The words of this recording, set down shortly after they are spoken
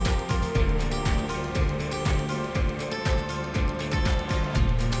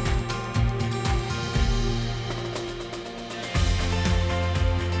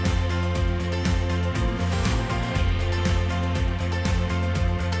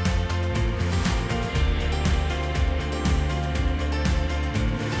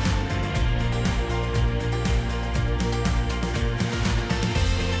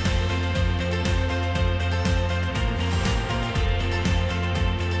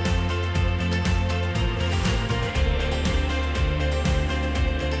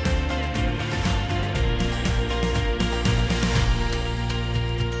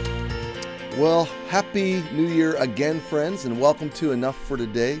Happy New Year again, friends, and welcome to Enough for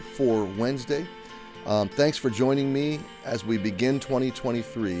Today for Wednesday. Thanks for joining me as we begin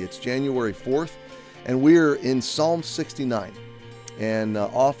 2023. It's January 4th, and we're in Psalm 69 and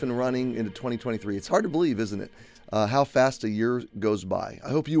off and running into 2023. It's hard to believe, isn't it, how fast a year goes by. I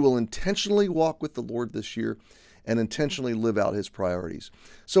hope you will intentionally walk with the Lord this year and intentionally live out his priorities.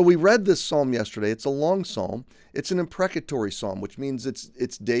 So we read this psalm yesterday. It's a long psalm. It's an imprecatory psalm, which means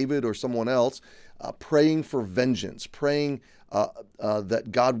it's David or someone else praying for vengeance, praying that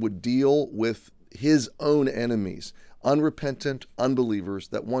God would deal with his own enemies, unrepentant unbelievers,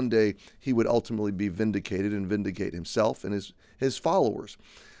 that one day he would ultimately be vindicated and vindicate himself and his followers.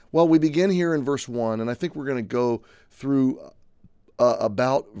 Well, we begin here in verse 1, and I think we're going to go through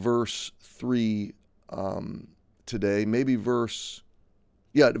about verse 3 today, maybe verse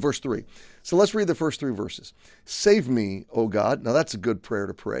 3. So let's read the first three verses. Save me, O God. Now that's a good prayer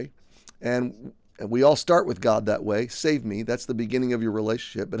to pray. And we all start with God that way. Save me. That's the beginning of your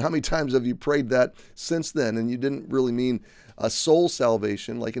relationship. But how many times have you prayed that since then? And you didn't really mean a soul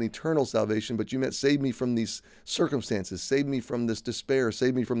salvation, like an eternal salvation, but you meant save me from these circumstances, save me from this despair,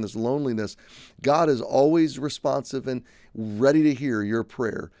 save me from this loneliness. God is always responsive and ready to hear your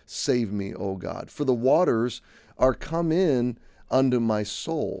prayer. Save me, O God. For the waters are come in unto my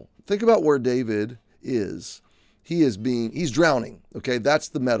soul. Think about where David is. He's drowning. Okay, that's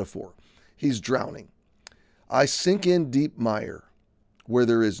the metaphor. He's drowning. I sink in deep mire where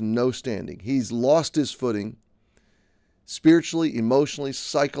there is no standing. He's lost his footing. Spiritually, emotionally,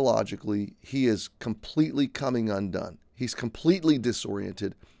 psychologically, he is completely coming undone. He's completely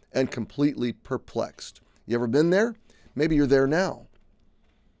disoriented and completely perplexed. You ever been there? Maybe you're there now.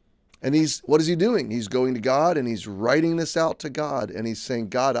 And what is he doing? He's going to God and he's writing this out to God. And he's saying,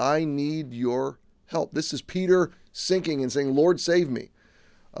 God, I need your help. This is Peter sinking and saying, Lord, save me.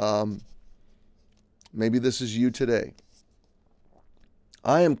 Maybe this is you today.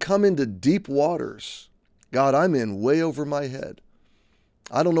 I am come into deep waters. God, I'm in way over my head.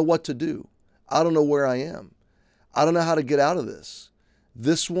 I don't know what to do. I don't know where I am. I don't know how to get out of this.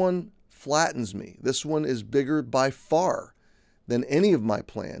 This one flattens me. This one is bigger by far than any of my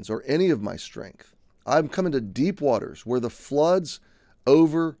plans or any of my strength. I'm coming to deep waters where the floods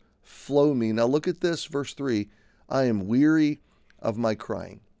overflow me. Now look at this, verse 3. I am weary of my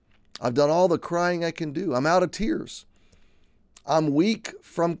crying. I've done all the crying I can do. I'm out of tears. I'm weak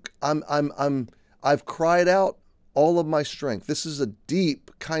I've cried out all of my strength. This is a deep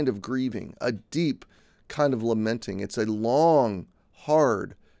kind of grieving, a deep kind of lamenting. It's a long,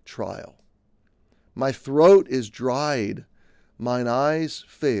 hard trial. My throat is dried. Mine eyes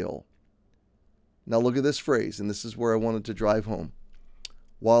fail. Now look at this phrase, and this is where I wanted to drive home.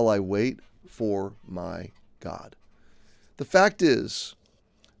 While I wait for my God. The fact is,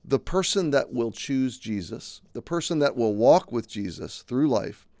 the person that will choose Jesus, the person that will walk with Jesus through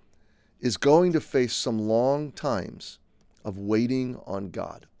life, is going to face some long times of waiting on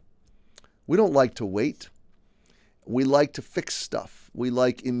God. We don't like to wait. We like to fix stuff. We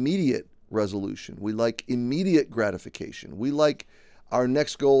like immediate resolution. We like immediate gratification. We like our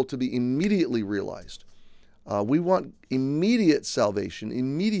next goal to be immediately realized. We want immediate salvation,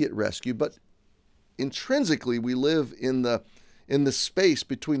 immediate rescue, but intrinsically we live in the space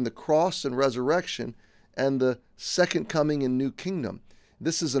between the cross and resurrection and the second coming and new kingdom.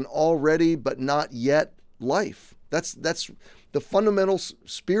 This is an already but not yet life. That's the fundamental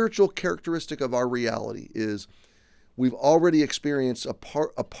spiritual characteristic of our reality is we've already experienced a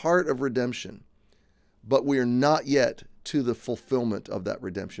part of redemption, but we are not yet to the fulfillment of that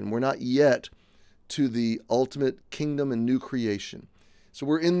redemption. We're not yet to the ultimate kingdom and new creation. So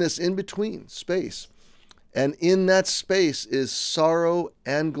we're in this in-between space. And in that space is sorrow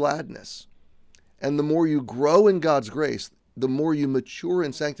and gladness. And the more you grow in God's grace, the more you mature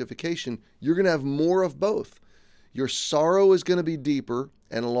in sanctification, you're going to have more of both. Your sorrow is going to be deeper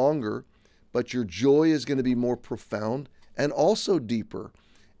and longer, but your joy is going to be more profound and also deeper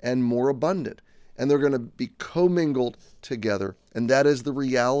and more abundant. And they're going to be commingled together. And that is the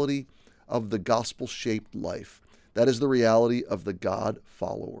reality of the gospel-shaped life. That is the reality of the God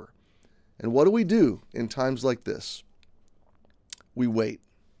follower. And what do we do in times like this? We wait.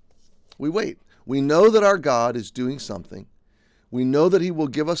 We wait. We know that our God is doing something. We know that he will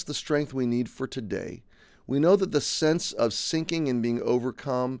give us the strength we need for today. We know that the sense of sinking and being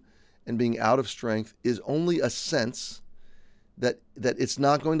overcome and being out of strength is only a sense that it's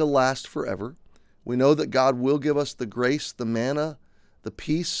not going to last forever. We know that God will give us the grace, the manna, the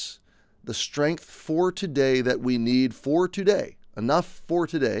peace, the strength for today that we need for today, enough for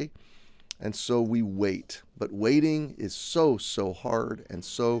today. And so we wait. But waiting is so hard and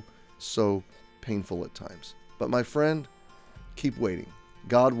so painful at times. But my friend, keep waiting.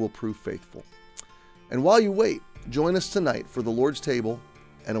 God will prove faithful. And while you wait, join us tonight for the Lord's table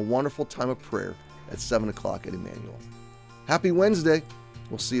and a wonderful time of prayer at 7 o'clock at Emmanuel. Happy Wednesday.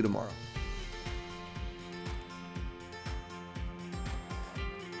 We'll see you tomorrow.